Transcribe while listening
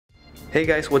Hey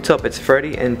guys, what's up? It's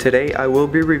Freddy, and today I will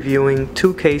be reviewing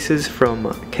two cases from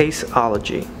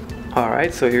Caseology.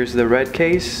 Alright, so here's the red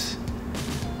case.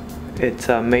 It's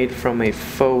made from a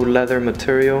faux leather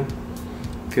material.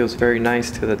 Feels very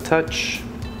nice to the touch.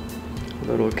 A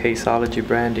little Caseology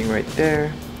branding right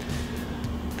there.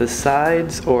 The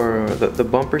sides, or the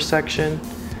bumper section,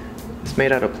 is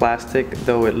made out of plastic,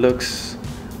 though it looks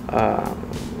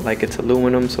like it's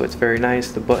aluminum, so it's very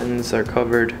nice. The buttons are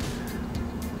covered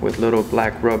with little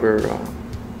black rubber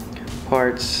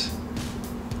parts.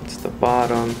 It's the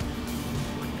bottom,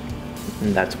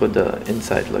 and that's what the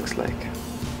inside looks like.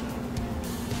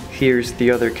 Here's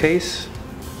the other case.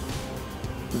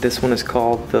 This one is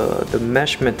called the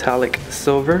mesh metallic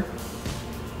silver.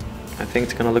 I think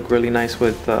it's gonna look really nice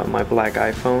with my black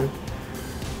iPhone.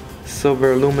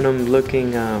 Silver aluminum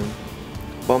looking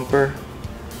bumper.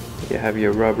 You have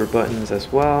your rubber buttons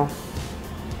as well.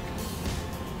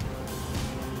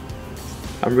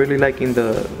 I'm really liking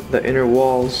the inner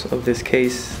walls of this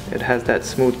case. It has that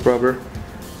smooth rubber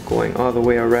going all the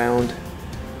way around,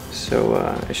 so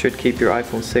it should keep your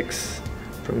iPhone 6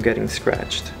 from getting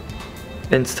scratched.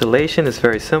 Installation is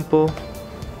very simple.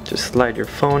 Just slide your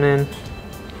phone in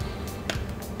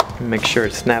and make sure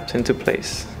it snaps into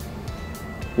place.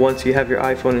 Once you have your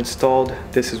iPhone installed,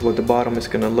 this is what the bottom is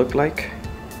going to look like.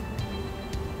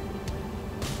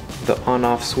 The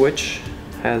on-off switch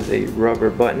has a rubber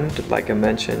button, like I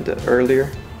mentioned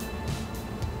earlier.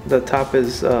 The top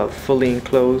is fully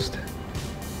enclosed.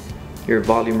 Your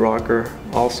volume rocker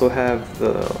also have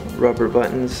the rubber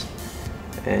buttons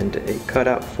and a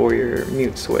cutout for your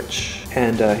mute switch.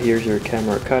 And here's your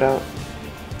camera cutout,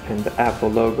 and the Apple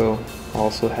logo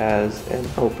also has an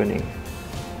opening.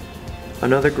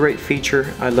 Another great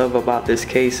feature I love about this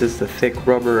case is the thick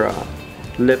rubber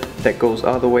lip that goes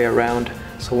all the way around.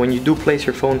 So when you do place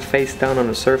your phone face down on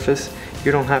a surface,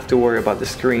 you don't have to worry about the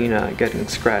screen getting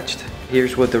scratched.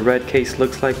 Here's what the red case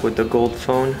looks like with the gold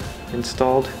phone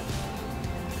installed.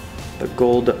 The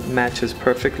gold matches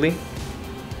perfectly.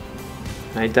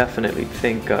 I definitely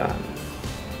think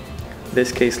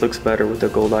this case looks better with the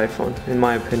gold iPhone, in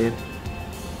my opinion.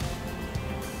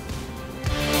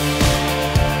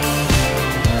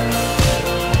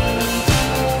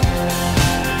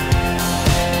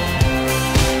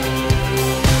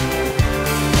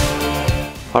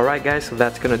 Alright guys, so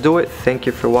that's gonna do it. Thank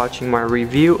you for watching my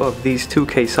review of these two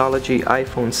Caseology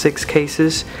iPhone 6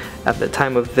 cases. At the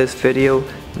time of this video,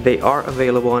 they are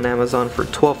available on Amazon for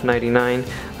 $12.99.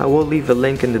 I will leave a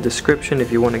link in the description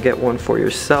if you want to get one for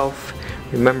yourself.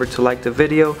 Remember to like the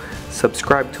video,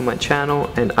 subscribe to my channel,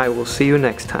 and I will see you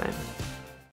next time.